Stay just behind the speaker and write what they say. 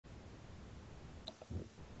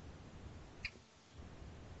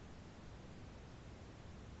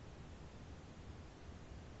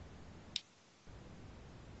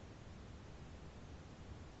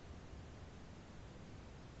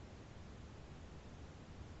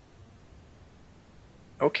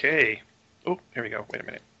Okay. Oh, here we go. Wait a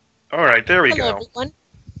minute. All right, there we Hello, go. everyone.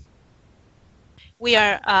 We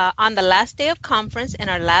are on the last day of conference and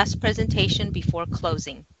our last presentation before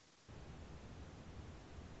closing.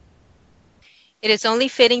 It is only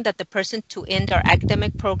fitting that the person to end our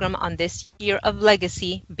academic program on this year of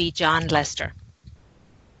legacy be John Lester.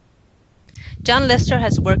 John Lester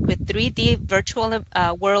has worked with 3D virtual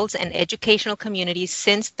worlds and educational communities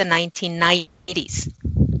since the 1990s,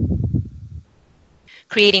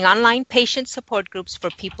 creating online patient support groups for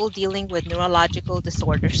people dealing with neurological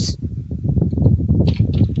disorders,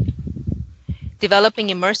 developing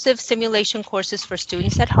immersive simulation courses for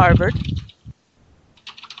students at Harvard,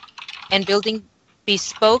 and building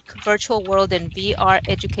bespoke virtual world and VR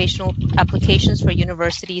educational applications for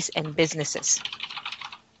universities and businesses.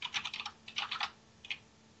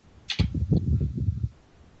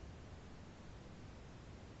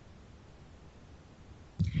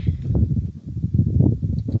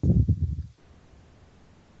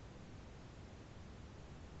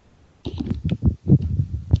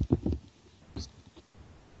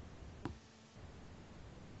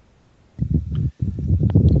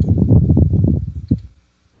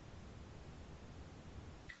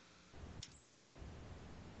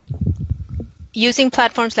 Using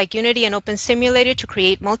platforms like Unity and Open Simulator to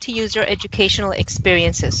create multi-user educational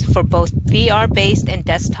experiences for both VR-based and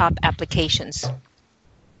desktop applications.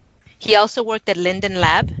 He also worked at Linden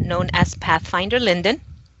Lab, known as Pathfinder Linden,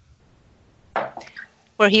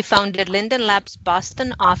 where he founded Linden Lab's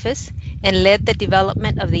Boston office and led the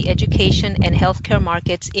development of the education and healthcare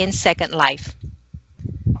markets in Second Life,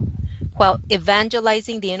 while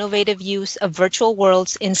evangelizing the innovative use of virtual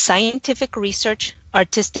worlds in scientific research,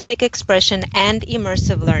 artistic expression, and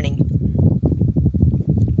immersive learning.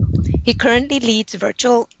 He currently leads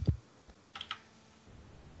virtual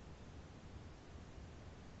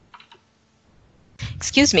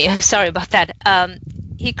sorry about that.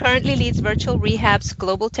 He currently leads Virtual Rehab's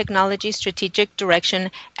Global Technology Strategic Direction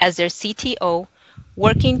as their CTO,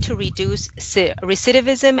 working to reduce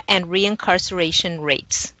recidivism and reincarceration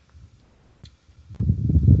rates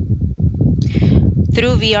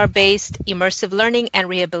through VR-based immersive learning and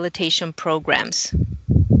rehabilitation programs.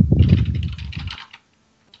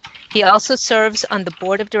 He also serves on the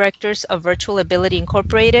board of directors of Virtual Ability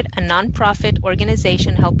Incorporated, a nonprofit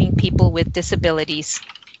organization helping people with disabilities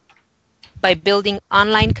by building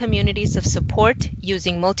online communities of support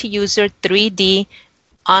using multi-user 3D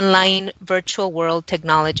online virtual world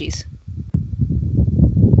technologies.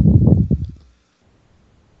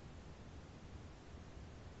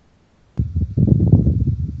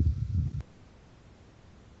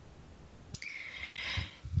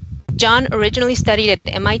 John originally studied at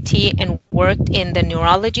MIT and worked in the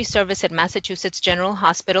neurology service at Massachusetts General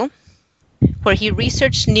Hospital, where he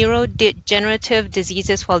researched neurodegenerative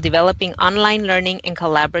diseases while developing online learning and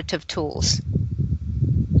collaborative tools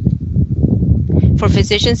for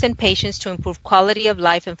physicians and patients to improve quality of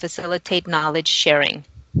life and facilitate knowledge sharing.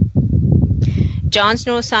 John's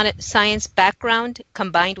neuroscience background,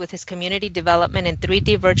 combined with his community development and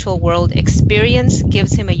 3D virtual world experience,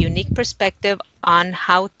 gives him a unique perspective on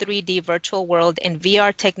how 3D virtual world and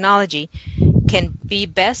VR technology can be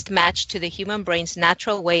best matched to the human brain's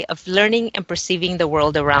natural way of learning and perceiving the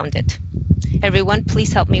world around it. Everyone,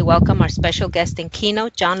 please help me welcome our special guest in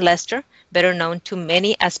Keynote, John Lester, better known to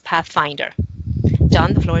many as Pathfinder.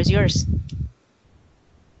 John, the floor is yours.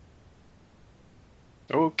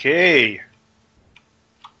 Okay.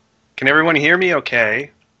 Can everyone hear me okay?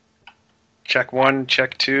 Check 1,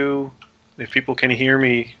 check 2. If people can hear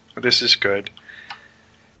me, this is good.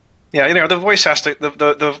 Yeah, you know, the voice has to,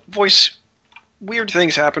 the voice, weird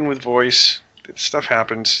things happen with voice. Stuff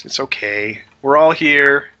happens. It's okay. We're all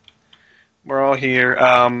here. We're all here.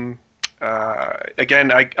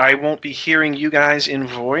 Again, I won't be hearing you guys in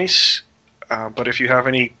voice, but if you have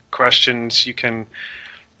any questions, you can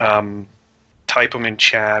type them in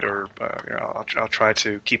chat, or you know, I'll try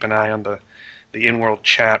to keep an eye on the in-world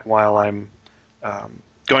chat while I'm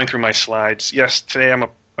going through my slides. Yes, today I'm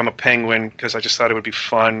a penguin because I just thought it would be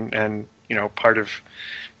fun, and you know, part of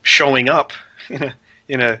showing up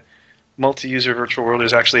in a multi-user virtual world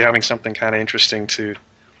is actually having something kind of interesting to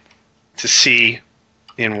see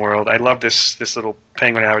in world. I love this little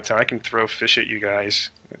penguin avatar. I can throw fish at you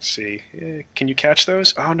guys. Let's see. Can you catch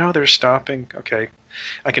those? Oh no, they're stopping. Okay.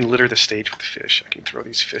 I can litter the stage with fish. I can throw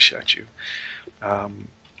these fish at you.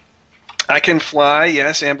 I can fly.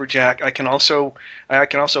 Yes, Amberjack. I can also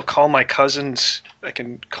call my cousins. I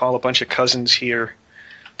can call a bunch of cousins here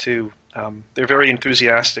too. They're very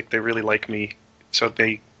enthusiastic. They really like me, so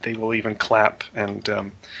they will even clap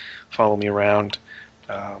and follow me around.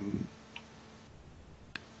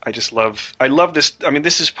 I love this. I mean,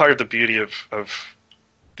 this is part of the beauty of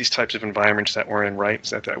these types of environments that we're in, right? Is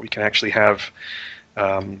that we can actually have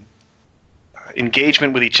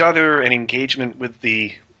engagement with each other and engagement with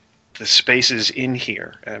the spaces in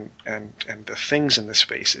here and the things in the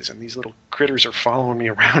spaces, and these little critters are following me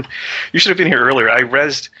around. You should have been here earlier. I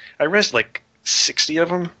rezzed like 60 of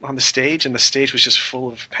them on the stage, and the stage was just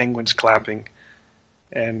full of penguins clapping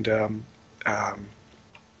and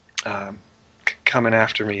coming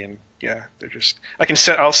after me. And yeah, they're just,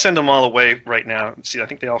 I'll send them all away right now. See, I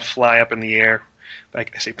think they all fly up in the air. I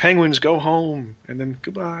say, penguins, go home, and then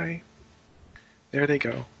goodbye. There they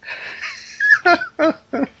go.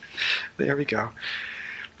 There we go.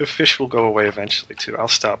 The fish will go away eventually too. I'll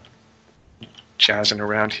stop jazzing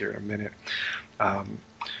around here in a minute.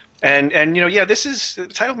 And yeah, this is the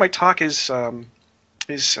title of my talk is let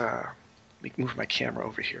me move my camera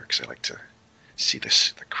over here because I like to see the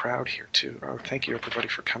crowd here too. Oh, thank you everybody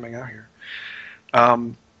for coming out here.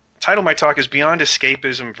 Title of my talk is Beyond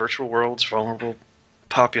Escapism: Virtual Worlds, Vulnerable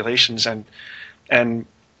Populations, and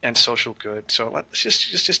Social Good. So let's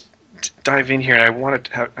just dive in here, and I want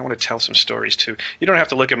to tell some stories too. You don't have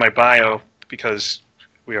to look at my bio because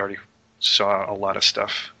we already saw a lot of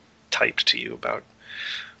stuff typed to you about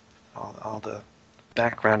all the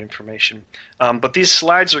background information. But these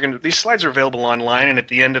slides are available online, and at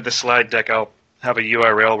the end of the slide deck, I'll have a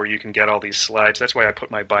URL where you can get all these slides. That's why I put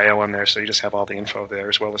my bio on there, so you just have all the info there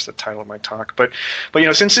as well as the title of my talk. But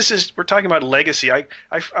since we're talking about legacy, I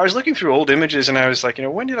was looking through old images, and I was like,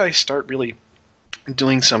 when did I start really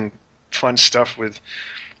doing some fun stuff with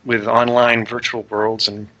online virtual worlds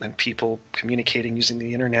and people communicating using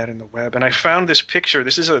the internet and the web? And I found this picture.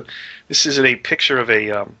 This is a picture of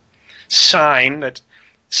a sign that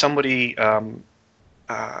somebody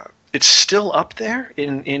it's still up there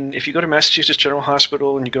in if you go to Massachusetts General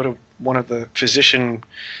Hospital and you go to one of the physician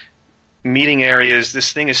meeting areas,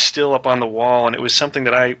 this thing is still up on the wall. And it was something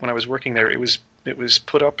that when I was working there, it was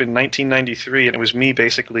put up in 1993, and it was me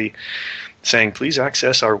basically saying, please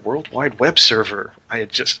access our World Wide Web server. I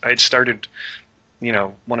had started,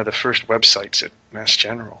 one of the first websites at Mass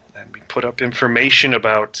General, and we put up information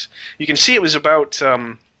about, you can see it was about,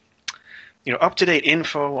 up-to-date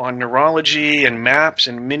info on neurology and maps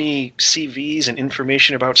and mini CVs and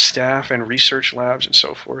information about staff and research labs and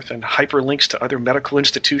so forth, and hyperlinks to other medical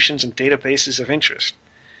institutions and databases of interest.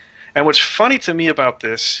 And what's funny to me about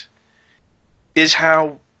this is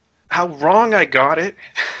how wrong I got it.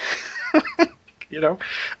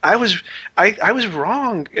 I was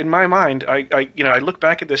wrong in my mind. I look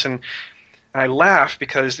back at this and I laugh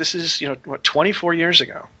because this is 24 years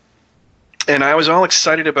ago, and I was all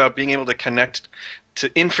excited about being able to connect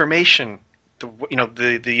to information.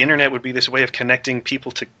 The internet would be this way of connecting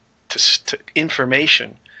people to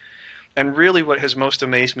information. And really, what has most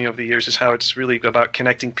amazed me over the years is how it's really about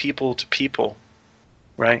connecting people to people,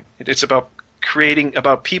 right? It's about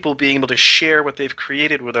people being able to share what they've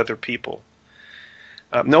created with other people.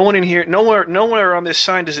 No one in here, nowhere on this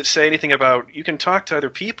sign does it say anything about you can talk to other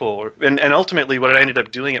people. And ultimately, what I ended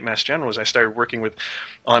up doing at Mass General is I started working with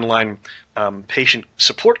online patient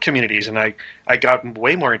support communities, and I got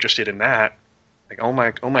way more interested in that. Like, oh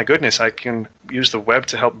my goodness, I can use the web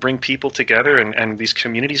to help bring people together, and these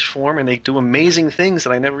communities form, and they do amazing things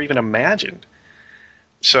that I never even imagined.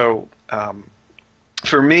 So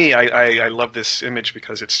for me, I love this image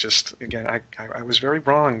because it's just, again, I was very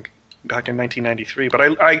wrong back in 1993, but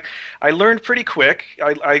I learned pretty quick.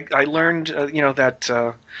 I learned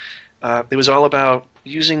that it was all about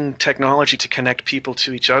using technology to connect people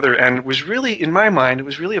to each other, and it was really, in my mind, it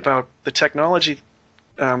was really about the technology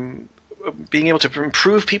being able to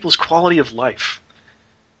improve people's quality of life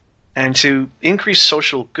and to increase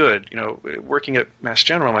social good. Working at Mass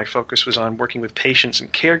General, my focus was on working with patients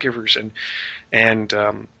and caregivers and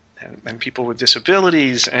people with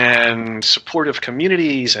disabilities and supportive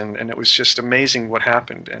communities, and it was just amazing what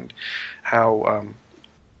happened and how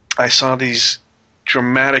I saw these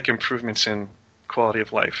dramatic improvements in quality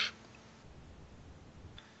of life,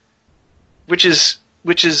 which is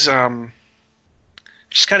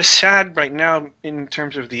just kind of sad right now in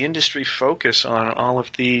terms of the industry focus on all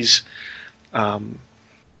of these oops,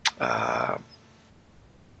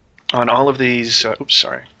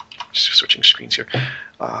 sorry, just switching screens here.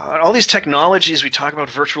 All these technologies, we talk about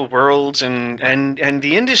virtual worlds, and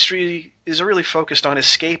the industry is really focused on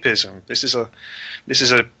escapism. This is a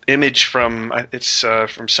image from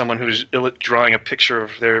someone who's drawing a picture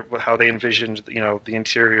of how they envisioned the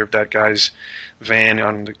interior of that guy's van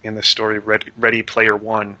in the story Ready Player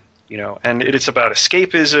One. And it's about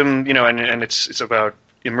escapism, and it's about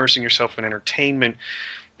immersing yourself in entertainment,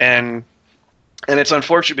 and And it's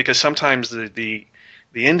unfortunate because sometimes the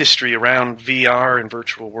industry around VR and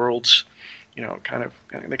virtual worlds, they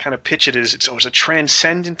kind of pitch it as it's a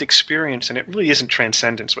transcendent experience, and it really isn't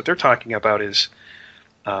transcendence. What they're talking about is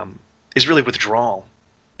really withdrawal,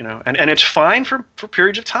 and it's fine for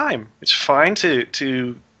periods of time. It's fine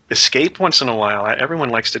to escape once in a while. Everyone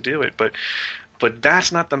likes to do it, but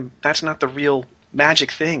that's not the real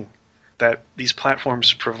magic thing that these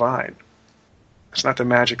platforms provide. It's not the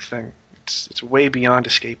magic thing. It's way beyond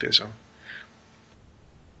escapism.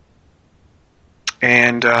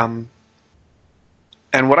 And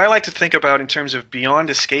what I like to think about in terms of beyond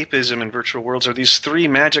escapism in virtual worlds are these three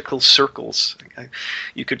magical circles.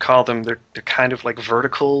 You could call them, they're kind of like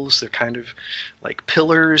verticals, they're kind of like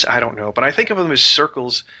pillars, I don't know. But I think of them as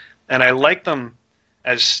circles, and I like them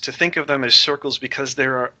to think of them as circles because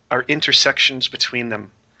there are intersections between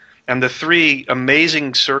them. And the three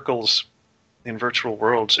amazing circles in virtual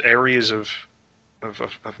worlds, areas of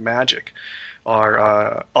magic,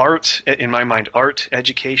 are art, in my mind, art,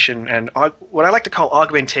 education, and what I like to call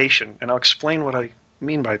augmentation. And I'll explain what I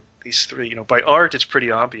mean by these three. By art, it's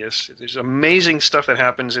pretty obvious. There's amazing stuff that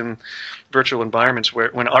happens in virtual environments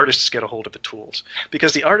when artists get a hold of the tools.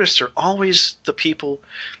 Because the artists are always the people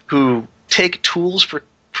who take tools for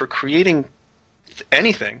creating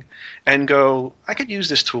anything and go, I could use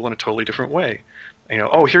this tool in a totally different way.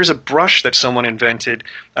 Here's a brush that someone invented.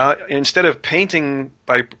 Instead of painting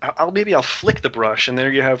maybe I'll flick the brush, and there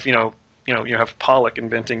you have, you have Pollock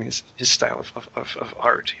inventing his style of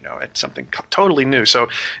art. It's something totally new. So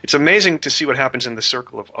it's amazing to see what happens in the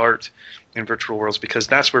circle of art in virtual worlds, because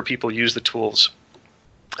that's where people use the tools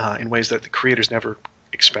in ways that the creators never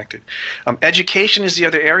expected. Education is the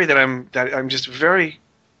other area that I'm just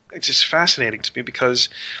it's just fascinating to me, because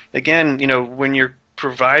again, when you're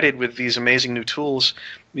provided with these amazing new tools,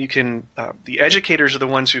 you can the educators are the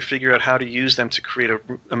ones who figure out how to use them to create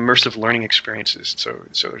immersive learning experiences. So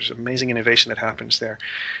there's amazing innovation that happens there.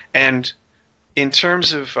 And in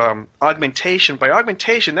terms of augmentation,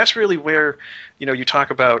 that's really where you talk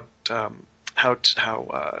about how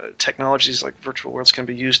technologies like virtual worlds can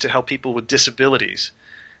be used to help people with disabilities.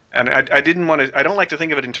 And I don't like to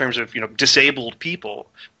think of it in terms of disabled people.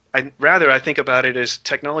 I think about it as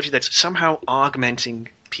technology that's somehow augmenting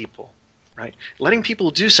people, right? Letting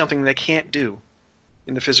people do something they can't do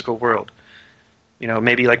in the physical world.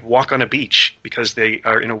 Maybe like walk on a beach because they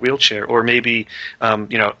are in a wheelchair, or maybe have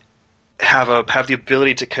the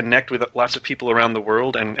ability to connect with lots of people around the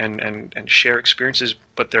world and share experiences,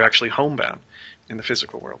 but they're actually homebound in the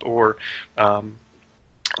physical world, or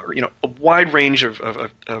a wide range of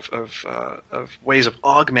ways of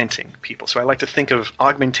augmenting people. So I like to think of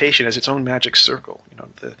augmentation as its own magic circle.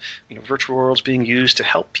 Virtual worlds being used to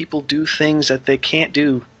help people do things that they can't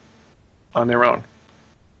do on their own.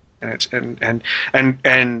 And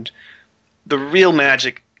the real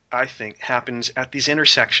magic, I think, happens at these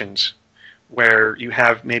intersections where you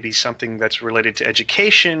have maybe something that's related to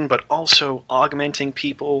education, but also augmenting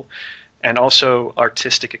people, and also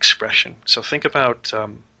artistic expression. So think about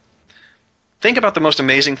the most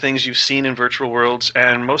amazing things you've seen in virtual worlds,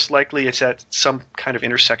 and most likely it's at some kind of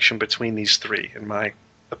intersection between these three, in my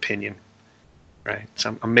opinion. Right?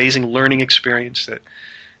 Some amazing learning experience that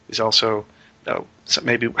is also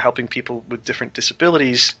maybe helping people with different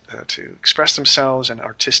disabilities to express themselves, and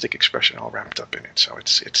artistic expression all wrapped up in it. So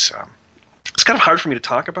it's kind of hard for me to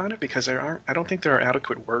talk about it because I don't think there are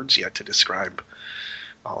adequate words yet to describe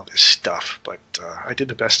all of this stuff, but I did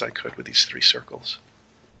the best I could with these three circles.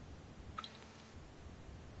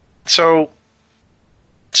 So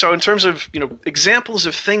in terms of examples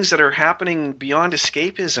of things that are happening beyond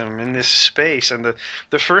escapism in this space, and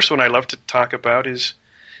the first one I love to talk about is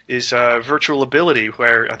virtual ability,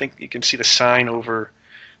 where I think you can see the sign over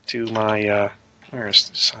to my where's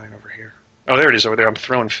the sign over here? Oh, there it is over there. I'm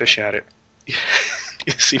throwing fish at it.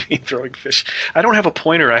 You see me throwing fish. I don't have a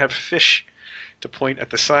pointer. I have fish to point at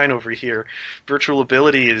the sign over here. Virtual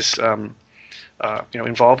ability is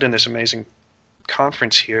involved in this amazing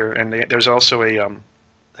conference here, and there's also an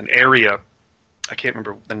area. I can't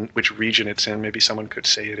remember which region it's in. Maybe someone could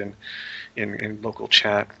say it in local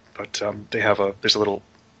chat. But there's a little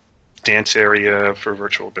dance area for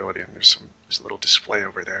virtual ability, and there's a little display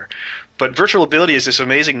over there. But Virtual Ability is this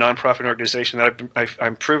amazing nonprofit organization that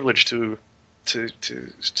I'm privileged to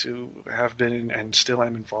have been and still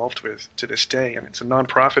am involved with to this day. And it's a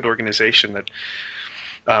nonprofit organization that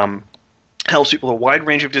helps people with a wide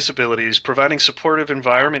range of disabilities, providing supportive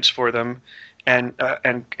environments for them and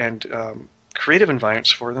creative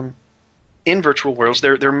environments for them in virtual worlds.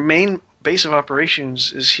 Their main base of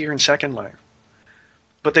operations is here in Second Life.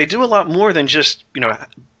 But they do a lot more than just,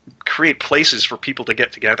 create places for people to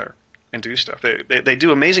get together and do stuff. They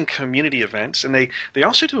do amazing community events, and they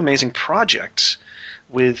also do amazing projects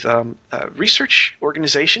with research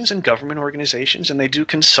organizations and government organizations, and they do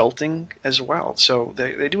consulting as well. So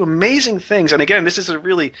they do amazing things. And again, this is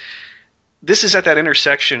at that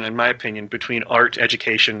intersection, in my opinion, between art,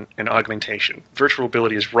 education, and augmentation. Virtual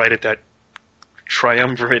reality is right at that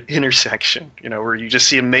triumvirate intersection, where you just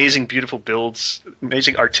see amazing, beautiful builds,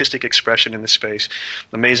 amazing artistic expression in the space,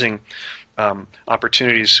 amazing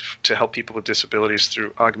opportunities to help people with disabilities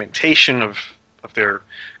through augmentation of their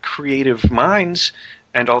creative minds,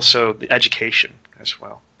 and also the education as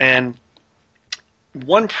well. And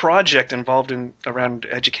one project involved around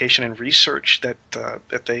education and research that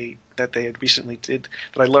they had recently did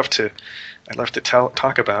that I'd love to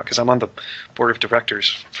talk about, because I'm on the board of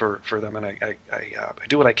directors for them, and I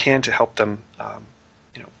do what I can to help them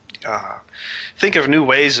think of new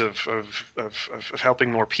ways of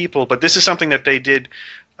helping more people. But this is something that they did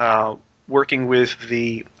working with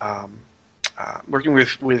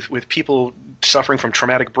people suffering from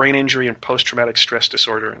traumatic brain injury and post-traumatic stress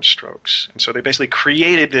disorder and strokes. And so they basically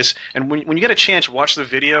created this, and when you get a chance, watch the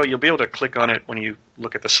video. You'll be able to click on it when you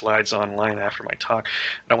look at the slides online after my talk.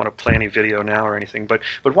 I don't want to play any video now or anything, but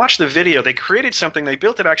watch the video. They created something. They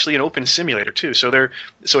built it actually in Open Simulator too. So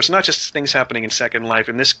it's not just things happening in Second Life.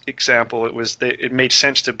 In this example, it made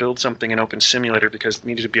sense to build something in Open Simulator because it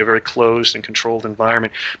needed to be a very closed and controlled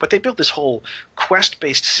environment. But they built this whole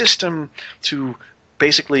quest-based system to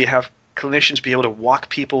basically have clinicians be able to walk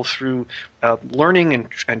people through learning and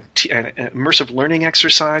immersive learning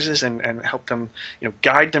exercises and help them,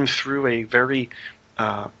 guide them through a very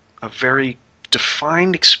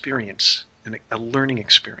defined experience, and a learning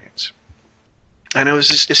experience. And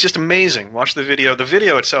it's just amazing. Watch the video. The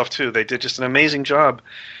video itself too. They did just an amazing job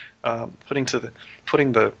putting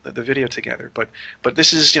the video together. But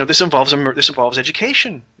this involves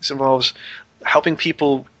education. This involves helping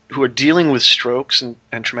people who are dealing with strokes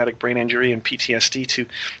and traumatic brain injury and PTSD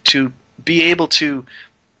to be able to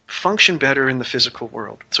function better in the physical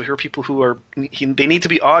world. So here are people they need to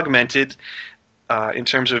be augmented in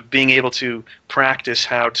terms of being able to practice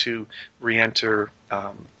how to re-enter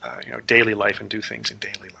daily life and do things in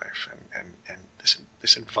daily life. And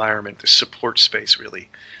this environment, this support space really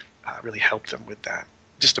helped them with that.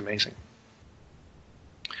 Just amazing.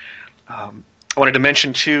 I wanted to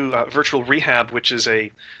mention too, Virtual Rehab, which is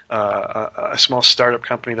a small startup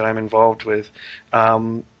company that I'm involved with,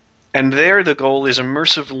 and there the goal is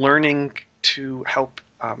immersive learning to help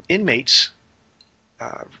inmates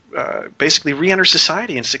basically re-enter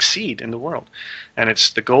society and succeed in the world. And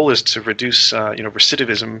the goal is to reduce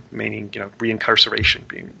recidivism, meaning reincarceration,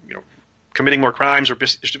 being committing more crimes, or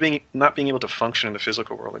just not being able to function in the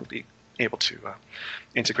physical world and be able to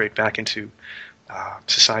integrate back into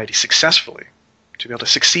society successfully, to be able to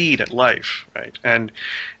succeed at life, right? And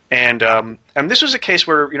this was a case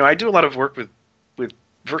where I do a lot of work with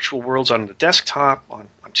virtual worlds on the desktop, on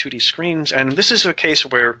 2D screens, and this is a case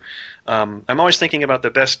where I'm always thinking about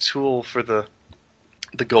the best tool for the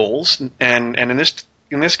goals, and in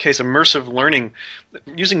this case, immersive learning,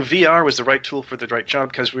 using VR was the right tool for the right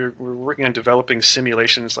job, because we're working on developing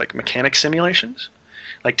simulations like mechanic simulations,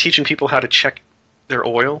 like teaching people how to check their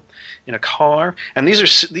oil in a car, and these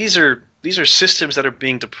are systems that are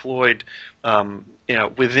being deployed,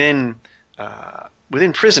 within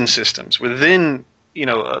prison systems, within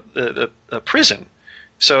a prison.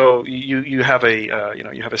 So you have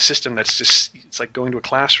a system that's just, it's like going to a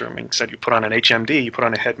classroom, and instead you put on an HMD, you put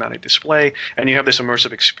on a head-mounted display, and you have this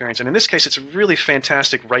immersive experience. And in this case, it's a really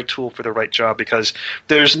fantastic right tool for the right job, because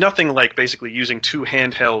there's nothing like basically using two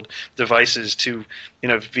handheld devices to,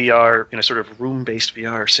 in a sort of room-based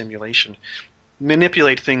VR simulation,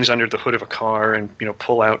 manipulate things under the hood of a car and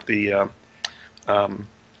pull out the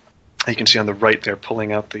you can see on the right there,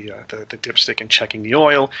 pulling out the dipstick and checking the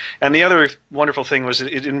oil. And the other wonderful thing was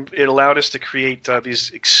it allowed us to create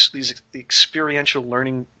these experiential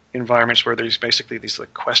learning environments where there's basically these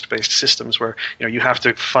like quest-based systems where you have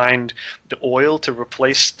to find the oil to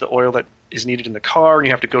replace the oil that is needed in the car, and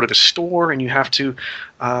you have to go to the store, and you have to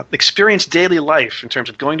experience daily life in terms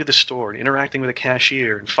of going to the store and interacting with a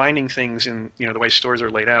cashier and finding things in the way stores are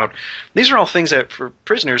laid out. These are all things that for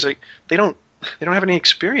prisoners they don't have any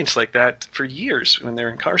experience like that for years when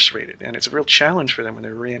they're incarcerated, and it's a real challenge for them when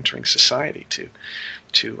they're re-entering society to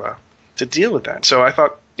deal with that. So I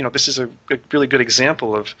thought this is a really good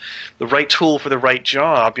example of the right tool for the right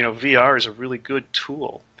job. VR is a really good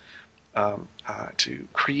tool to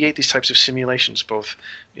create these types of simulations, both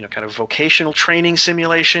kind of vocational training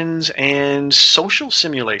simulations and social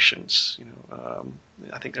simulations.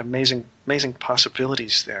 I think amazing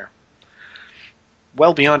possibilities there.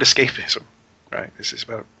 well beyond escapism, right? This is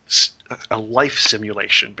about a life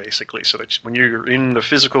simulation, basically, so that when you're in the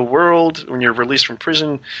physical world, when you're released from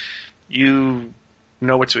prison, you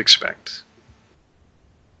know what to expect.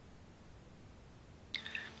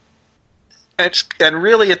 And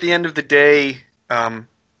really, at the end of the day,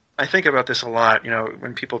 I think about this a lot.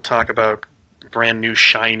 When people talk about brand new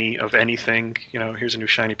shiny of anything, here's a new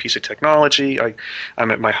shiny piece of technology.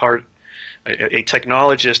 I'm at my heart a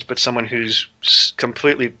technologist, but someone who's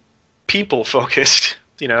completely people focused,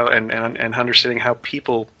 and understanding how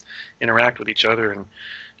people interact with each other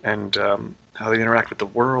and how they interact with the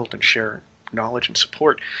world and share knowledge and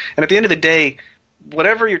support. And at the end of the day,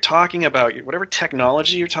 whatever you're talking about, whatever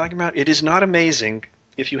technology you're talking about, it is not amazing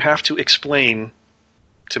if you have to explain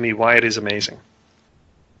to me why it is amazing.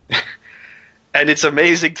 And it's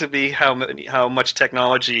amazing to me how much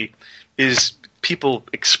technology is people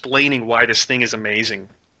explaining why this thing is amazing,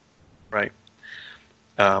 right?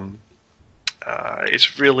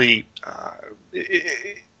 It's really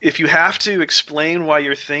if you have to explain why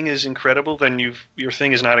your thing is incredible, then your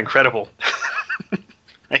thing is not incredible.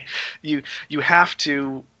 Right? You have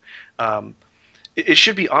to. It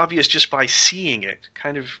should be obvious just by seeing it.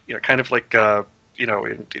 Kind of like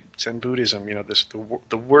in Zen Buddhism.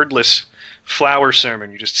 The wordless flower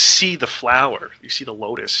sermon. You just see the flower. You see the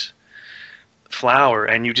lotus flower,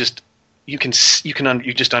 and you just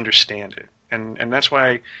understand it. And that's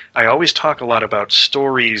why I always talk a lot about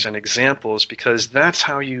stories and examples, because that's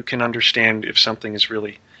how you can understand if something is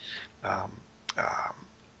really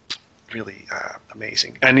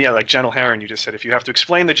amazing. And yeah, like Jen O'Haron, you just said, if you have to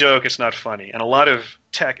explain the joke, it's not funny. And a lot of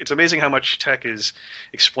tech, it's amazing how much tech is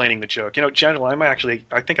explaining the joke. Jen, I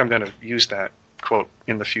think I'm going to use that quote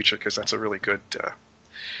in the future, because that's a really good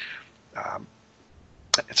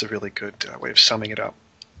way of summing it up.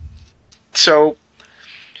 So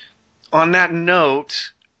on that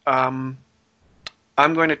note, I'm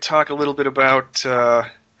going to talk a little bit about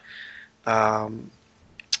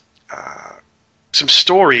some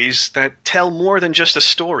stories that tell more than just a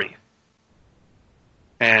story.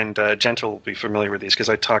 And Gentle will be familiar with these, because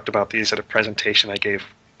I talked about these at a presentation I gave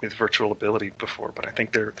with Virtual Ability before. But I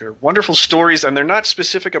think they're wonderful stories, and they're not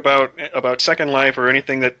specific about Second Life or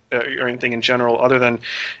anything or anything in general, other than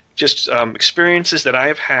just experiences that I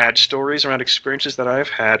have had, stories around experiences that I have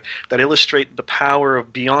had that illustrate the power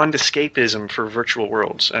of beyond escapism for virtual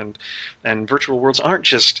worlds. And virtual worlds aren't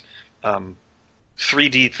just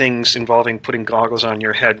 3D things involving putting goggles on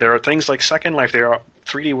your head. There are things like Second Life. There are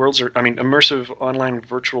 3D worlds, immersive online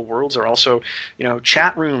virtual worlds are also,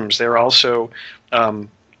 chat rooms. There are also,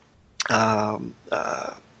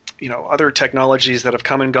 other technologies that have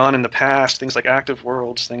come and gone in the past, things like active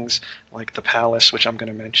worlds, things like the Palace, which I'm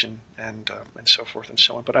going to mention, and so forth and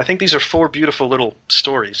so on. But I think these are 4 beautiful little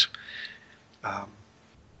stories,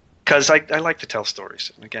 because I like to tell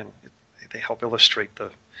stories. And again, they help illustrate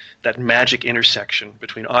that magic intersection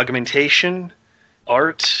between augmentation,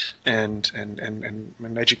 art, and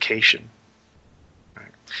education.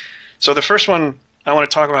 Right. So the first one I want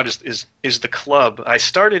to talk about is the club. I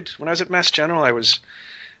started when I was at Mass General. I was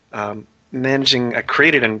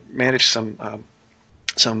created and managed some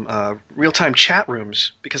real-time chat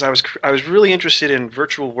rooms, because I was really interested in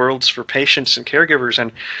virtual worlds for patients and caregivers,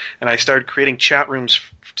 and I started creating chat rooms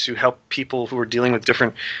to help people who were dealing with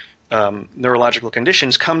different neurological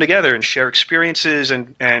conditions come together and share experiences,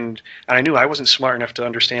 and I knew I wasn't smart enough to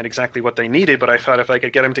understand exactly what they needed, but I thought if I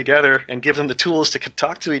could get them together and give them the tools to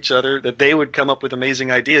talk to each other, that they would come up with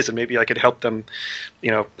amazing ideas, and maybe I could help them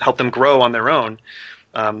grow on their own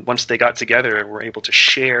once they got together and were able to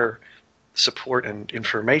share support and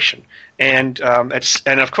information. And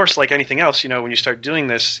of course, like anything else, when you start doing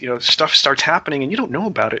this, stuff starts happening and you don't know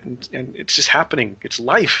about it, and it's just happening. It's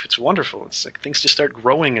life. It's wonderful. It's like things just start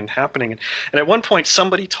growing and happening. And at one point,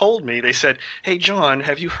 somebody told me, they said, "Hey, John,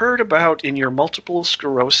 have you heard about in your multiple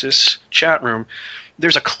sclerosis chat room,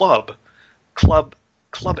 there's a club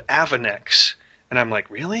Avenex?" And I'm like,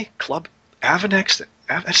 "Really? Club Avenex?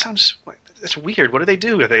 That's weird. What do they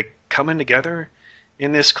do? Are they coming together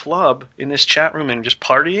in this club, in this chat room, and just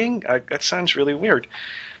partying? That sounds really weird."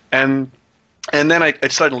 And then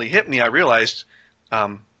it suddenly hit me. I realized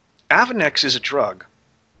Avenex is a drug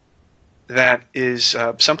that is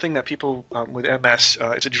something that people with MS.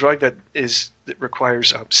 It's a drug that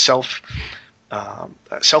requires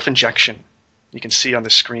self-injection. You can see on the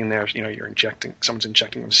screen there. Someone's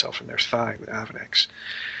injecting themselves in their thigh with Avenex,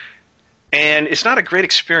 and it's not a great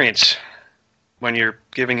experience when you're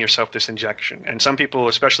giving yourself this injection. And some people,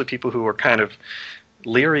 especially people who are kind of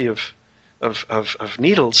leery of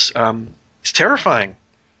needles, it's terrifying,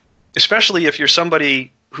 especially if you're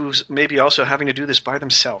somebody who's maybe also having to do this by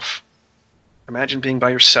themselves. Imagine being by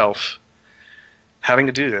yourself, having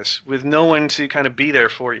to do this with no one to kind of be there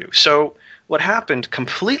for you. So what happened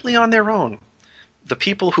completely on their own, the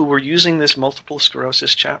people who were using this multiple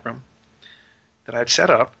sclerosis chat room that I'd set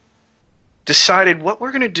up decided what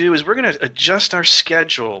we're going to do is we're going to adjust our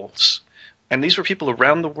schedules. And these were people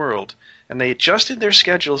around the world. And they adjusted their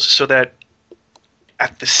schedules so that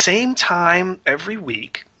at the same time every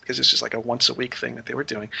week, because this is like a once-a-week thing that they were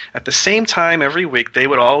doing, at the same time every week they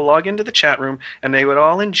would all log into the chat room and they would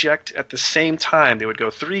all inject at the same time. They would go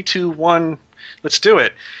 3, 2, 1, let's do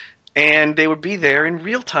it. And they would be there in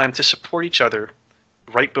real time to support each other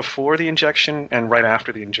right before the injection and right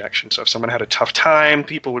after the injection. So if someone had a tough time,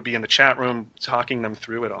 people would be in the chat room talking them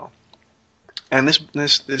through it all. And this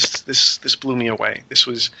blew me away. This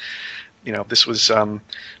was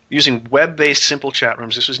using web-based simple chat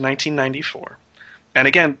rooms. This was 1994. And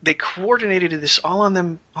again, they coordinated this all on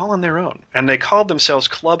their own. And they called themselves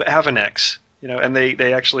Club Avanex. And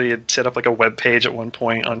they actually had set up like a web page at one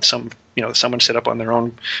point on someone set up on their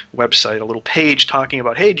own website a little page talking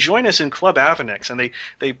about, hey, join us in Club Avanex. And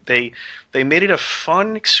they made it a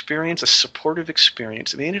fun experience, a supportive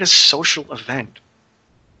experience. They made it a social event,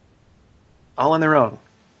 all on their own.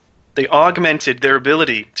 They augmented their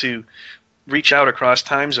ability to reach out across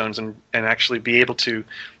time zones and actually be able to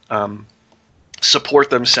support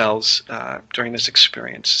themselves during this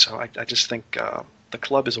experience. So I just think the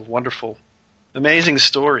club is a wonderful, amazing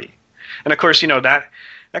story. And of course, that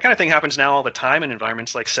kind of thing happens now all the time in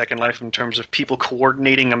environments like Second Life in terms of people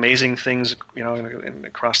coordinating amazing things,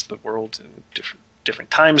 across the world in different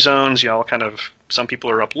time zones. Some people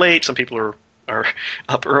are up late, some people are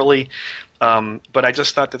up early. But I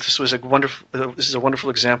just thought that this is a wonderful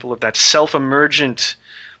example of that self-emergent,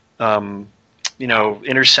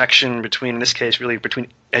 intersection between, in this case, really between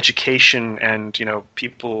education and,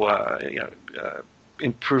 people,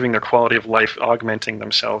 improving their quality of life, augmenting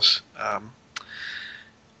themselves.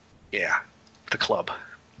 The club.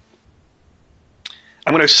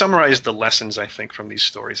 I'm going to summarize the lessons, I think, from these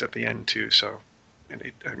stories at the end, too. So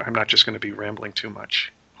I'm not just going to be rambling too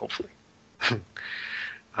much, hopefully.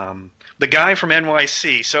 The guy from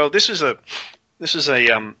NYC. So this is I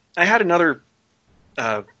had another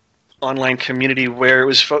online community where it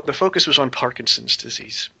was the focus was on Parkinson's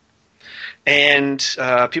disease. And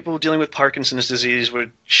people dealing with Parkinson's disease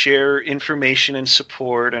would share information and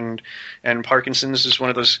support, and Parkinson's is one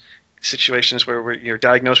of those situations where you're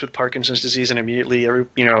diagnosed with Parkinson's disease and immediately,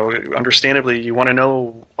 understandably, you want to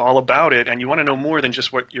know all about it, and you want to know more than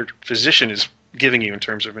just what your physician is giving you in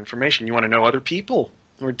terms of information. You want to know other people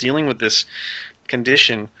who are dealing with this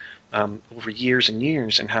condition over years and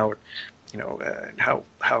years, and how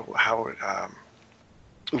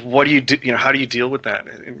what do you do? How do you deal with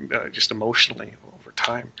that just emotionally over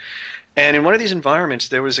time? And in one of these environments,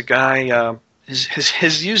 there was a guy. His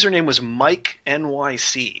username was Mike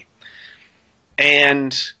NYC,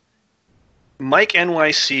 and Mike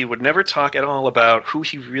NYC would never talk at all about who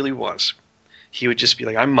he really was. He would just be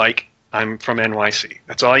like, "I'm Mike. I'm from NYC."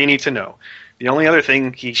 That's all you need to know. The only other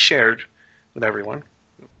thing he shared with everyone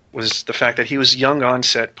was the fact that he was young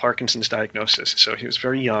onset Parkinson's diagnosis. So he was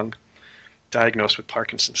very young, diagnosed with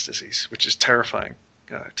Parkinson's disease, which is terrifying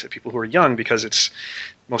to people who are young because it's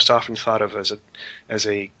most often thought of as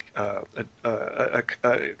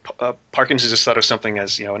Parkinson's is thought of something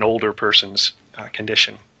as an older person's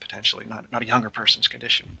condition, potentially not a younger person's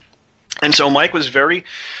condition. And so Mike was very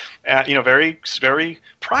very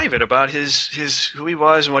private about his who he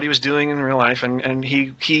was and what he was doing in real life, and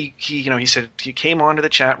he said he came onto the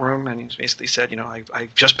chat room and he basically said,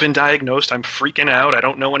 I've just been diagnosed, I'm freaking out, I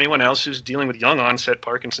don't know anyone else who's dealing with young onset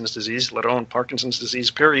Parkinson's disease, let alone Parkinson's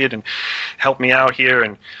disease period, and help me out here,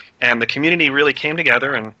 and the community really came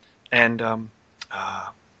together and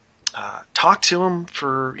talked to him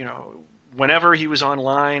for whenever he was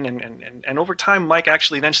online, and over time, Mike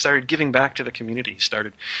actually then started giving back to the community,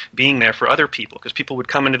 started being there for other people, because people would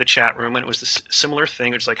come into the chat room, and it was this similar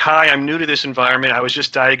thing. It's like, hi, I'm new to this environment. I was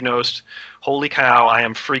just diagnosed. Holy cow, I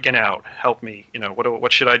am freaking out. Help me.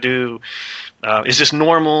 What should I do? Is this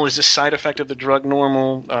normal? Is this side effect of the drug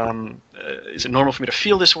normal? Is it normal for me to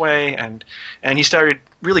feel this way? And he started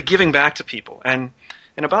really giving back to people. And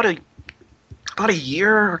about a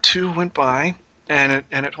year or two went by. And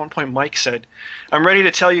at one point, Mike said, I'm ready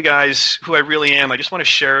to tell you guys who I really am. I just want to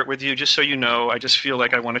share it with you, just so you know. I just feel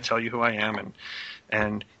like I want to tell you who I am.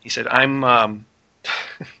 And he said, I'm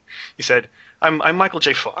Michael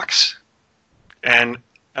J. Fox. And,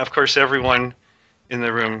 of course, everyone in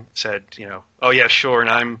the room said, oh, yeah, sure, and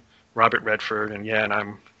I'm Robert Redford, and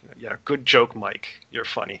I'm good joke, Mike. You're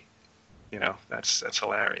funny. That's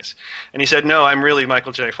hilarious. And he said, no, I'm really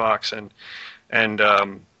Michael J. Fox, and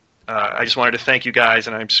I just wanted to thank you guys,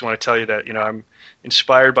 and I just want to tell you that I'm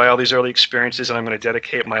inspired by all these early experiences, and I'm going to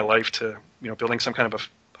dedicate my life to building some kind of a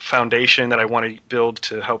foundation that I want to build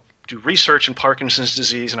to help do research in Parkinson's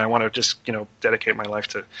disease, and I want to just dedicate my life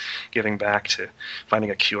to giving back to finding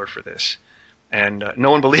a cure for this. And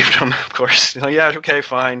no one believed him, of course. Yeah, okay,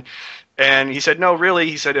 fine. And he said, no, really.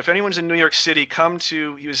 He said, if anyone's in New York City,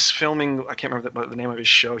 he was filming, I can't remember the name of his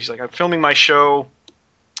show. He's like, I'm filming my show.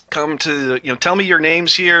 Come to, tell me your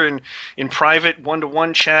names here in private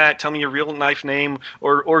one-to-one chat. Tell me your real life name,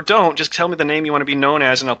 or don't. Just tell me the name you want to be known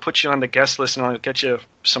as, and I'll put you on the guest list, and I'll get you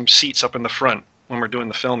some seats up in the front when we're doing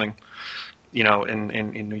the filming,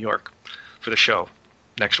 in New York for the show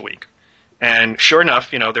next week. And sure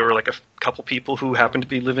enough, there were like a couple people who happened to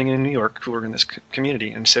be living in New York who were in this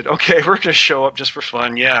community and said, okay, we're going to show up just for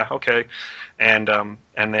fun. Yeah, okay. And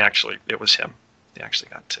it was him. They actually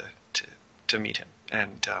got to meet him.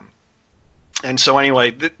 And so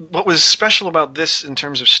anyway, what was special about this in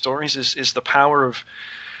terms of stories is the power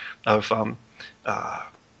of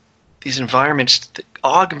these environments that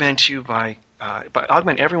augment you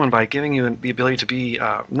augment everyone by giving you the ability to be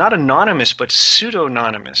not anonymous but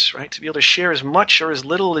pseudo-anonymous, right? To be able to share as much or as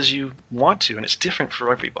little as you want to, and it's different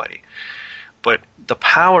for everybody. But the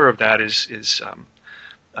power of that is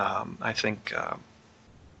I think,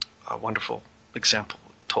 a wonderful example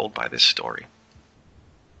told by this story.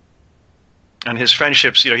 And his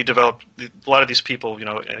friendships, he developed a lot of these people.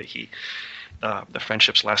 The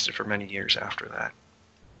friendships lasted for many years after that.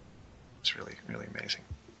 It's really, really amazing.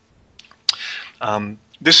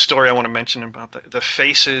 This story I want to mention about the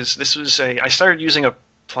faces. This was I started using a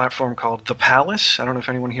platform called The Palace. I don't know if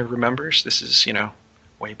anyone here remembers. This is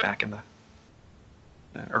way back in the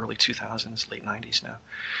early 2000s, late 90s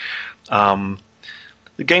now.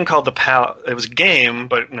 The game called The Palace. It was a game,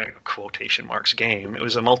 but quotation marks game. It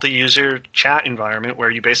was a multi-user chat environment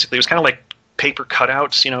where it was kind of like paper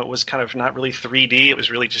cutouts. It was kind of not really 3D. It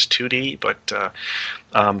was really just 2D. But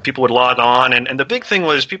people would log on, and the big thing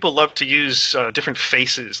was people loved to use different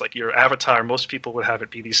faces. Like your avatar, most people would have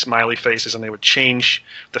it be these smiley faces, and they would change.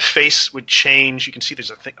 The face would change. You can see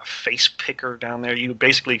there's a face picker down there. You would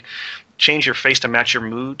basically change your face to match your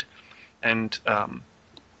mood, and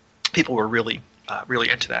people were really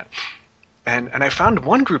into that. And I found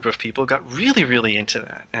one group of people got really, really into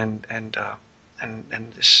that, and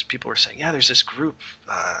people were saying, yeah, there's this group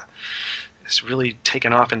it's really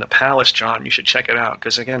taken off in the Palace, John. You should check it out,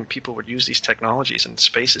 because again, people would use these technologies and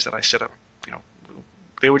spaces that I set up.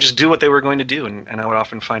 They would just do what they were going to do, and I would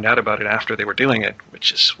often find out about it after they were doing it,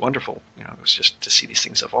 which is wonderful. It was just to see these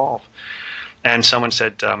things evolve. And someone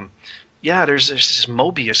said, yeah, there's this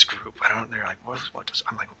Mobius group. They're like,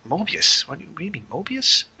 I'm like, Mobius? What do you mean,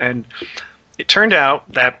 Mobius? And it turned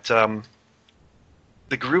out that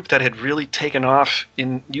the group that had really taken off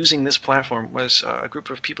in using this platform was a group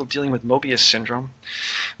of people dealing with Mobius syndrome,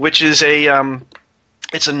 which is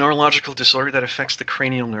it's a neurological disorder that affects the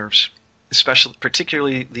cranial nerves,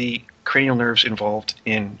 particularly the cranial nerves involved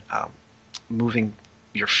in moving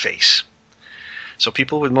your face. So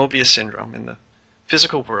people with Mobius syndrome in the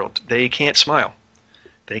physical world, they can't smile.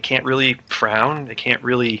 They can't really frown. They can't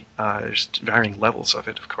really, there's varying levels of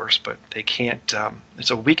it, of course, but they can't, it's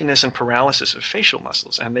a weakness and paralysis of facial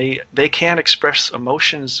muscles, and they can't express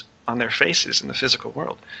emotions on their faces in the physical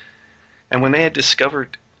world. And when they had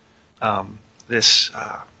discovered this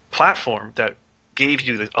platform that gave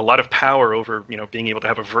you a lot of power over, being able to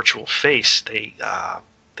have a virtual face, they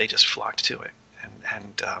just flocked to it.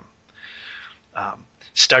 And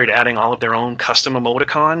started adding all of their own custom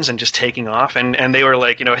emoticons and just taking off. And they were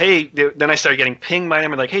like, hey, then I started getting pinged by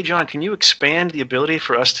them and like, hey, John, can you expand the ability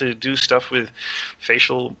for us to do stuff with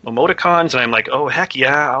facial emoticons? And I'm like, oh, heck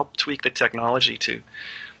yeah, I'll tweak the technology to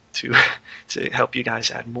help you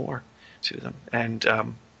guys add more to them. And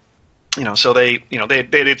so they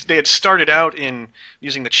had started out in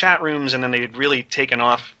using the chat rooms, and then they had really taken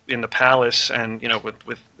off in the Palace, and with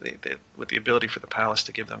the ability for the Palace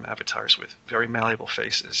to give them avatars with very malleable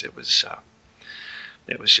faces. It was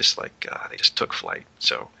just like they just took flight.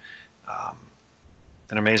 So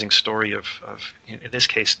an amazing story of in this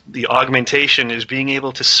case, the augmentation is being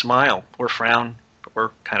able to smile or frown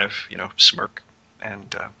or kind of smirk,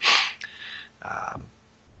 and it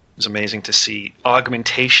was amazing to see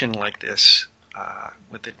augmentation like this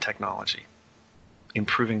within technology,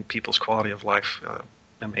 improving people's quality of life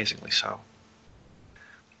amazingly so.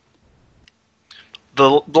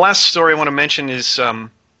 The last story I want to mention is I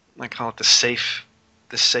call it the safe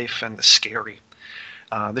and the scary.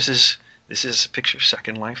 This is a picture of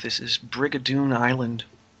Second Life. This is Brigadoon Island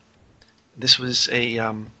This was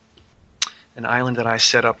an island that I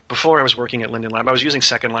set up before I was working at Linden Lab. I was using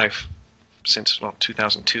Second Life since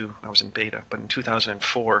 2002. I was in beta, but in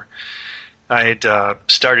 2004, I had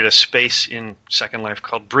started a space in Second Life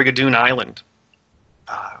called Brigadoon Island.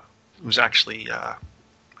 It was actually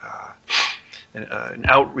an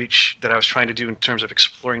outreach that I was trying to do in terms of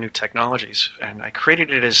exploring new technologies, and I created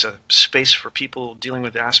it as a space for people dealing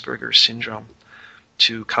with Asperger's syndrome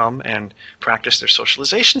to come and practice their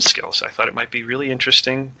socialization skills. I thought it might be really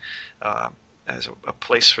interesting as a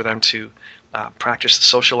place for them to practice the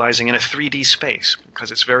socializing in a 3D space,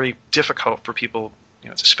 because it's very difficult for people.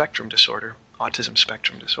 It's a spectrum disorder, autism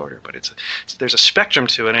spectrum disorder, but there's a spectrum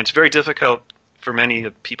to it, and it's very difficult for many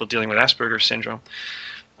people dealing with Asperger's syndrome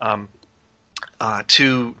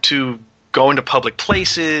to go into public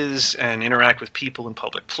places and interact with people in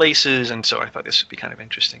public places. And so I thought this would be kind of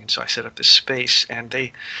interesting, and so I set up this space, and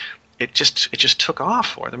it just took off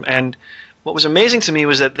for them. And what was amazing to me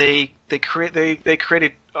was that they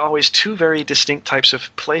created always two very distinct types of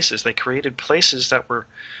places. They created places that were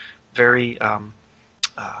very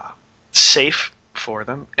safe for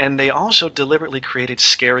them, and they also deliberately created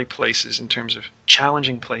scary places in terms of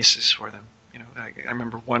challenging places for them. I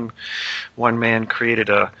remember one man created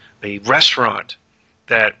a restaurant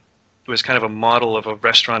that was kind of a model of a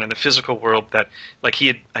restaurant in the physical world that, like,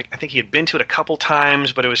 I think he had been to it a couple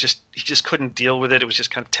times, but he just couldn't deal with it. It was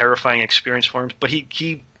just kind of terrifying experience for him. But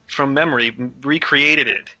he from memory recreated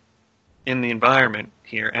it in the environment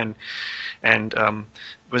here, and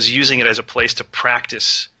was using it as a place to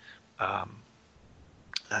practice.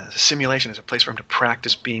 The simulation is a place for him to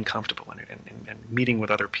practice being comfortable in it and meeting with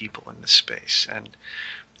other people in this space. And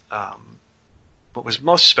what was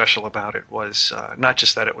most special about it was not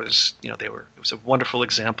just that it was, it was a wonderful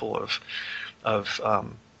example of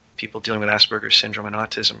people dealing with Asperger's syndrome and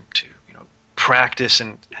autism to, practice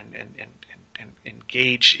and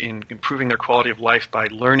engage in improving their quality of life by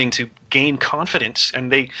learning to gain confidence.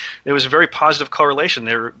 And there was a very positive correlation.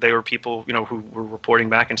 They were people, who were reporting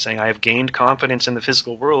back and saying, I have gained confidence in the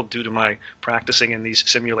physical world due to my practicing in these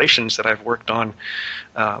simulations that I've worked on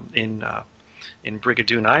in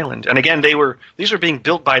Brigadoon Island. And again, these were being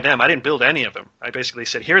built by them. I didn't build any of them. I basically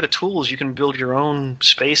said, here are the tools. You can build your own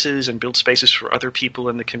spaces and build spaces for other people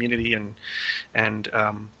in the community.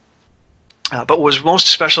 But what was most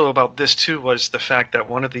special about this, too, was the fact that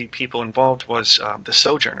one of the people involved was the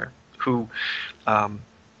Sojourner, who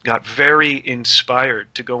got very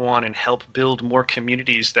inspired to go on and help build more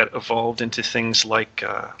communities that evolved into things like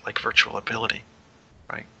virtual ability,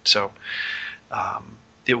 right? So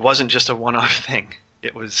it wasn't just a one-off thing.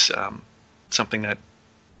 It was something that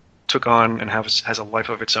took on and has a life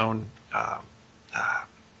of its own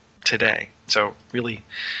today. So really,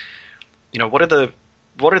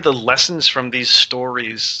 what are the lessons from these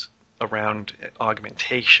stories around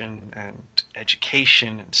augmentation and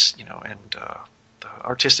education and the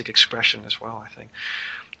artistic expression as well? I think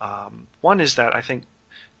one is that I think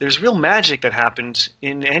there's real magic that happens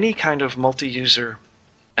in any kind of multi-user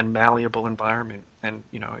and malleable environment, and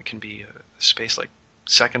it can be a space like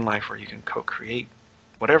Second Life where you can co-create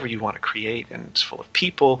whatever you want to create, and it's full of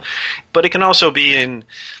people, but it can also be in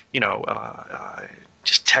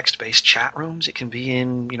just text-based chat rooms. It can be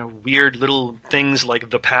in weird little things like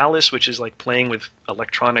the Palace, which is like playing with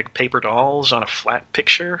electronic paper dolls on a flat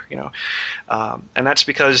picture. And that's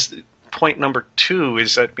because point number 2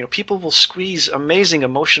 is that people will squeeze amazing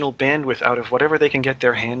emotional bandwidth out of whatever they can get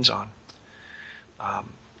their hands on.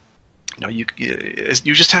 You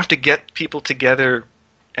just have to get people together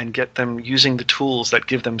and get them using the tools that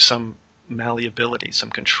give them some malleability, some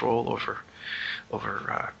control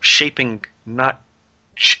over shaping, not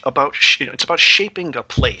about it's about shaping a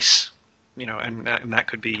place, and that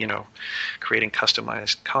could be creating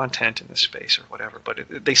customized content in this space or whatever. But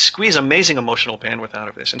they squeeze amazing emotional bandwidth out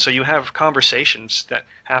of this, and so you have conversations that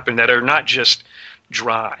happen that are not just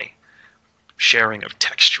dry sharing of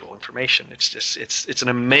textual information. It's an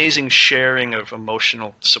amazing sharing of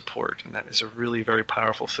emotional support, and that is a really very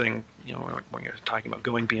powerful thing. When you're talking about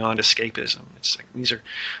going beyond escapism, it's like these are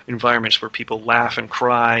environments where people laugh and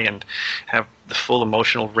cry and have the full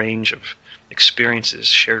emotional range of experiences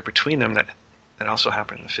shared between them that also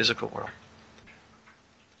happen in the physical world.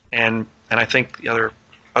 And I think the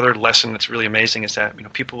other lesson that's really amazing is that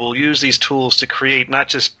people will use these tools to create not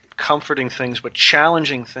just comforting things, but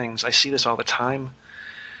challenging things. I see this all the time,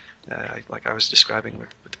 like I was describing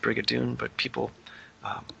with Brigadoon. But people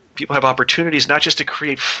have opportunities not just to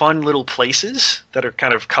create fun little places that are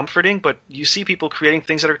kind of comforting, but you see people creating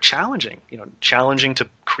things that are challenging. Challenging to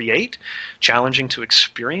create, challenging to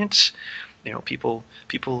experience. People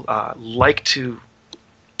like to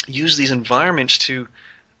use these environments to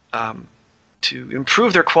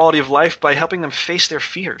improve their quality of life by helping them face their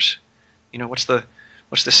fears. What's the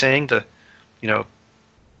saying?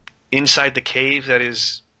 Inside the cave that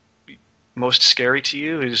is most scary to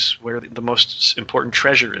you is where the most important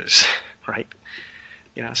treasure is, right?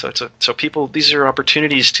 So people, these are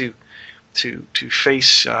opportunities to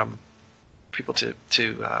face people to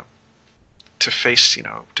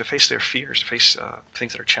face their fears, to face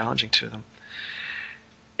things that are challenging to them.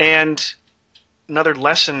 And another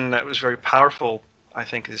lesson that was very powerful, I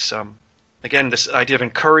think, is again this idea of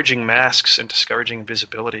encouraging masks and discouraging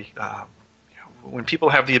visibility. When people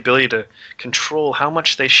have the ability to control how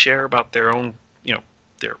much they share about their own,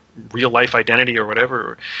 their real life identity or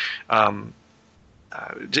whatever,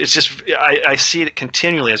 it's just I see it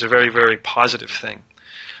continually as a very, very positive thing.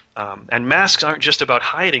 And masks aren't just about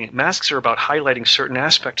hiding. Masks are about highlighting certain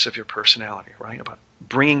aspects of your personality, right? About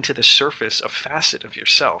bringing to the surface a facet of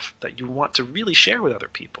yourself that you want to really share with other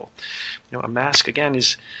people. A mask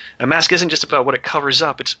isn't just about what it covers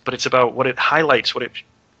up, but it's about what it highlights, what it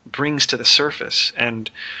brings to the surface. And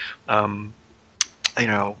when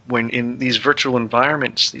in these virtual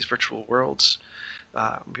environments, these virtual worlds,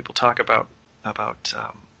 people talk about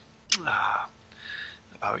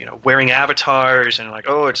wearing avatars and like,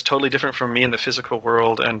 oh, it's totally different from me in the physical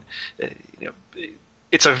world, and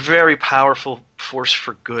it's a very powerful force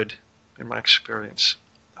for good in my experience.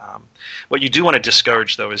 What you do want to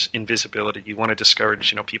discourage, though, is invisibility. You want to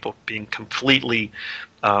discourage, people being completely,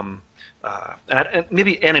 and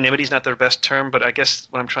maybe anonymity is not their best term, but I guess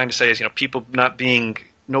what I'm trying to say is, people not being,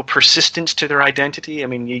 no persistence to their identity. I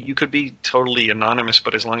mean, you could be totally anonymous,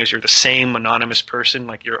 but as long as you're the same anonymous person,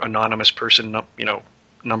 like you're anonymous person,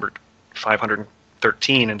 numbered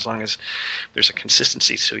 513, and as long as there's a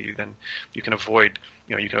consistency to you, then you can avoid,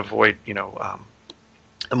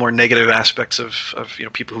 the more negative aspects of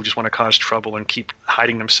people who just want to cause trouble and keep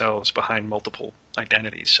hiding themselves behind multiple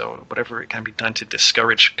identities. So whatever it can be done to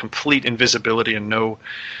discourage complete invisibility and no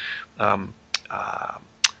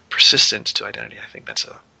persistence to identity, I think that's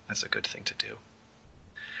a good thing to do.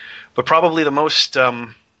 But probably the most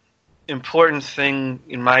important thing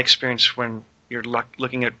in my experience when you're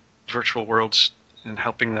looking at virtual worlds and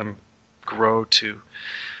helping them grow to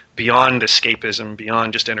beyond escapism,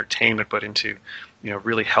 beyond just entertainment, but into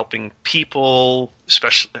really helping people,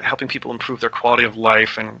 especially helping people improve their quality of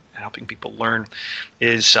life and helping people learn,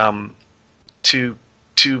 is to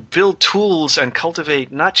build tools and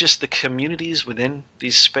cultivate not just the communities within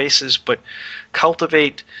these spaces, but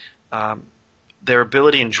cultivate their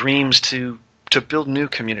ability and dreams to build new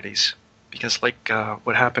communities. Because like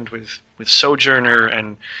what happened with Sojourner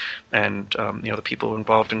and the people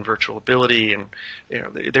involved in virtual ability, and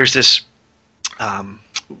there's this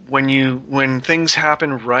when things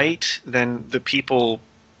happen right, then the people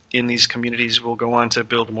in these communities will go on to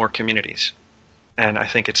build more communities. And I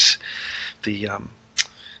think it's the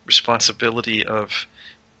responsibility of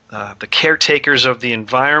the caretakers of the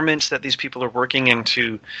environments that these people are working in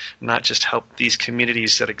to not just help these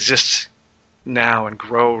communities that exist now and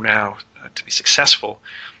grow now to be successful,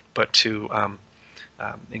 but to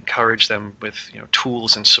encourage them with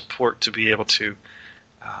tools and support to be able to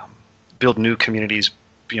build new communities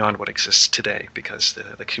beyond what exists today, because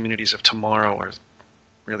the communities of tomorrow are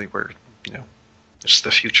really where it's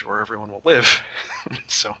the future where everyone will live.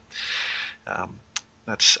 So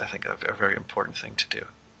that's, I think, a very important thing to do.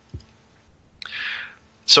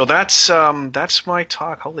 So that's my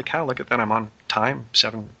talk. Holy cow! Look at that. I'm on time.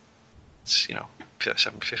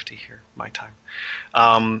 7:50 here, my time.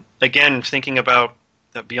 Again, thinking about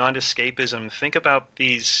beyond escapism, think about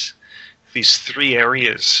these three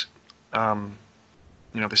areas.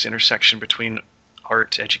 This intersection between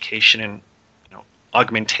art, education, and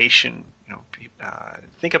augmentation.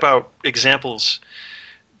 Think about examples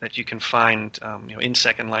that you can find in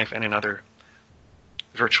Second Life and in other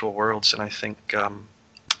virtual worlds, and I think of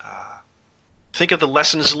the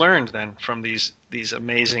lessons learned then from these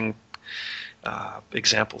amazing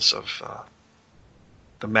examples of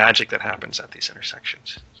the magic that happens at these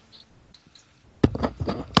intersections.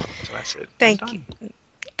 So that's it. Thank you.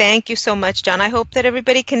 Thank you so much, John. I hope that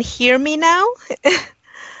everybody can hear me now.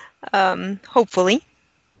 Hopefully.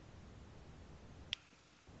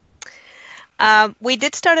 We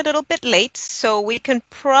did start a little bit late, so we can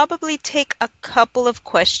probably take a couple of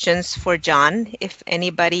questions for John. If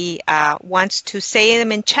anybody wants to say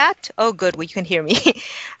them in chat, oh good, we can hear me.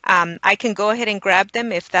 I can go ahead and grab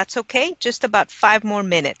them if that's okay. Just about 5 more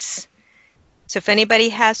minutes. So if anybody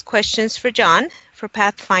has questions for John, for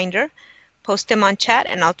Pathfinder, post them on chat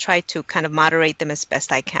and I'll try to kind of moderate them as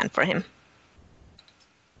best I can for him.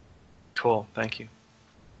 Cool, thank you.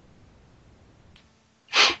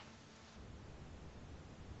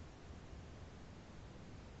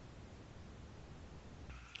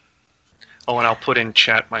 Oh, and I'll put in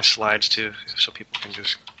chat my slides too, so people can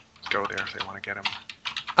just go there if they want to get them.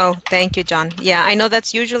 Oh, thank you, John. Yeah, I know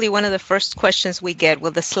that's usually one of the first questions we get.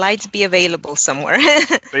 Will the slides be available somewhere?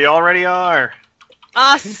 They already are.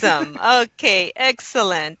 Awesome. Okay,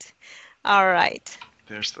 excellent. All right.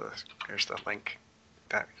 There's the link.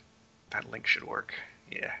 That link should work.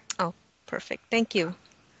 Yeah. Oh, perfect. Thank you.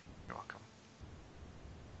 You're welcome.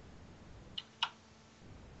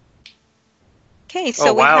 Okay,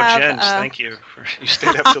 so we wow, have, Jens, thank you. You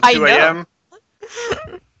stayed up till 2 a.m.?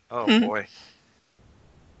 Oh, boy.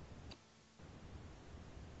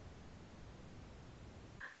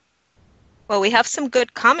 Well, we have some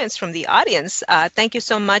good comments from the audience. Thank you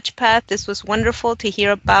so much, Pat. This was wonderful to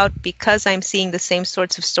hear about because I'm seeing the same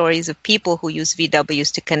sorts of stories of people who use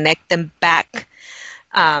VWs to connect them back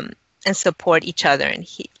and support each other. And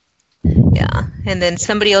yeah. And then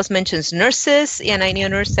somebody else mentions nurses. And I knew a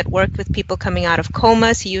nurse that worked with people coming out of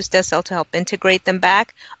comas. He used SL to help integrate them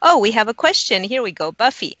back. Oh, we have a question. Here we go.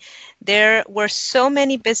 Buffy. There were so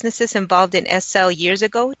many businesses involved in SL years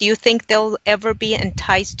ago. Do you think they'll ever be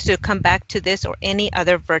enticed to come back to this or any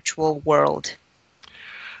other virtual world?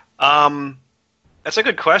 That's a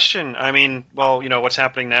good question. I mean, well, what's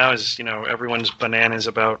happening now is, everyone's bananas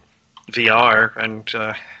about VR, and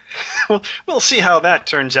we'll see how that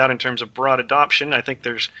turns out in terms of broad adoption. I think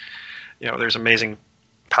there's amazing,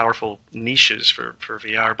 powerful niches for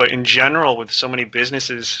VR, but in general, with so many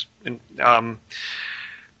businesses,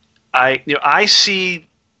 I see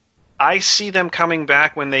them coming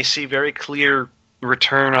back when they see very clear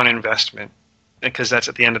return on investment, because that's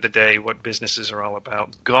at the end of the day what businesses are all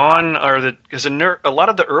about. Gone are because a lot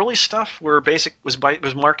of the early stuff was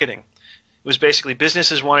marketing. It was basically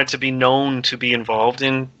businesses wanted to be known to be involved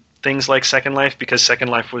in things like Second Life because Second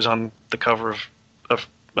Life was on the cover of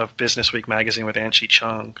Business Week magazine with Anchi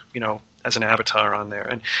Chung, as an avatar on there.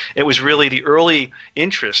 And it was really the early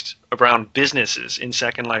interest around businesses in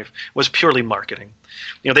Second Life was purely marketing.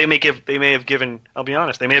 They may have given, I'll be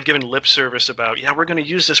honest, they may have given lip service about, we're going to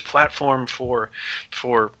use this platform for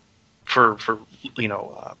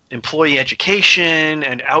employee education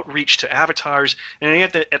and outreach to avatars.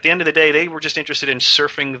 And at the end of the day, they were just interested in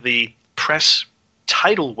surfing the press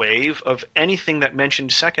tidal wave of anything that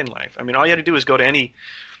mentioned Second Life. I mean, all you had to do is go to any,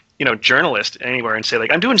 journalist anywhere and say,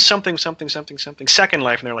 like, I'm doing something, Second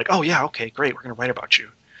Life, and they're like, oh yeah, okay, great, we're going to write about you.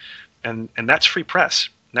 And that's free press.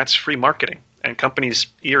 And that's free marketing. And companies'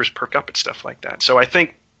 ears perk up at stuff like that. So I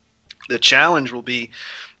think the challenge will be,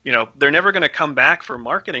 they're never going to come back for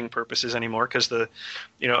marketing purposes anymore because that's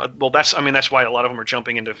why a lot of them are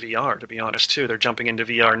jumping into VR, to be honest, too. They're jumping into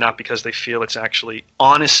VR not because they feel it's actually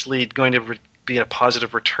honestly going to be a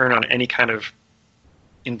positive return on any kind of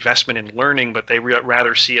investment in learning, but they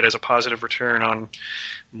rather see it as a positive return on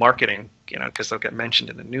marketing, because they'll get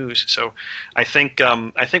mentioned in the news. So I think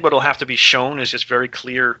what will have to be shown is just very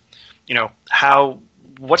clear, how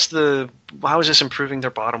is this improving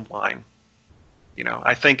their bottom line?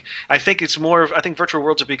 I think it's more of, I think virtual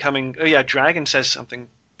worlds are becoming, Dragon says something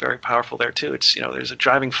very powerful there too. It's, there's a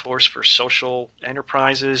driving force for social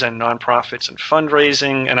enterprises and nonprofits and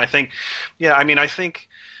fundraising. And I think,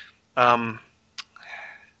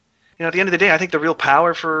 at the end of the day, I think the real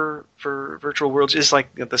power for virtual worlds is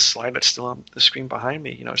like the slide that's still on the screen behind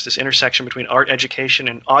me. It's this intersection between art education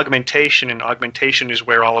and augmentation. And augmentation is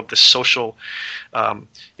where all of the social,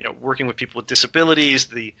 working with people with disabilities,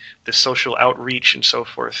 the social outreach and so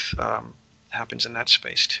forth happens in that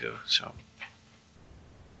space too. So.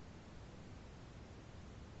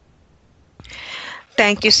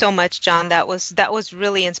 Thank you so much, John. That was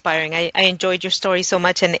really inspiring. I enjoyed your story so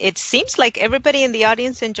much, and it seems like everybody in the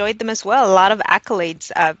audience enjoyed them as well. A lot of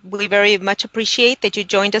accolades. We very much appreciate that you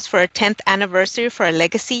joined us for our 10th anniversary for our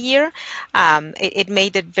legacy year. It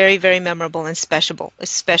made it very, very memorable and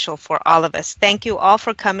special for all of us. Thank you all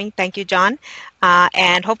for coming. Thank you, John.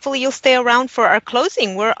 And hopefully you'll stay around for our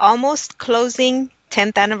closing. We're almost closing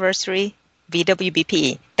 10th anniversary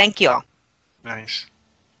VWBPE. Thank you all. Nice.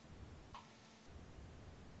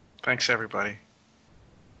 Thanks, everybody.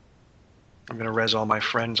 I'm going to res all my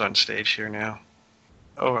friends on stage here now.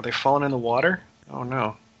 Oh, are they falling in the water? Oh,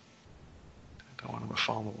 no. I don't want them to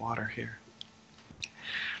fall in the water here.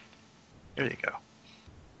 There you go.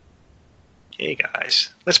 Hey, guys.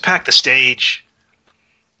 Let's pack the stage.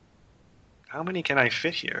 How many can I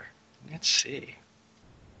fit here? Let's see.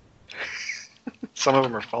 Some of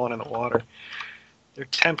them are falling in the water. They're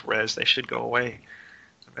temp res. They should go away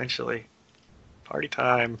eventually. Party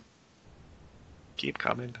time. Keep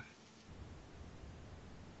coming.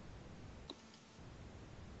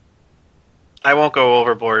 I won't go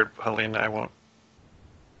overboard, Helene. I won't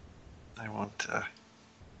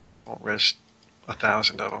Won't risk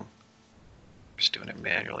 1,000 of them. Just doing it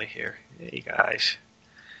manually here. Hey guys.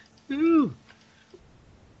 Woo!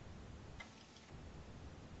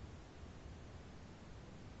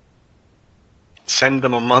 Send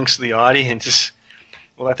them amongst the audience.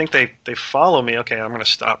 Well, I think they follow me. Okay, I'm going to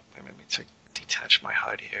stop. Let me detach my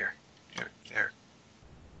HUD here.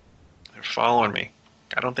 They're following me.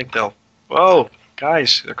 I don't think they'll... Whoa!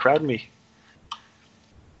 Guys, they're crowding me.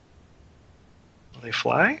 Will they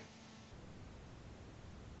fly?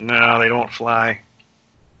 No, they don't fly.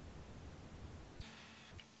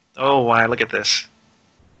 Oh, why? Look at this.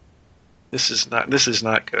 This is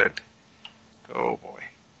not good. Oh boy.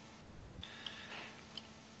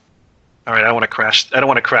 All right, I want to crash. I don't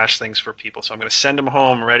want to crash things for people, so I'm going to send them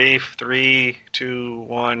home. Ready? 3, 2,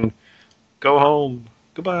 1. Go home.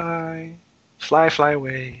 Goodbye. Fly, fly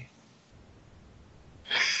away.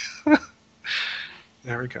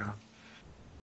 There we go.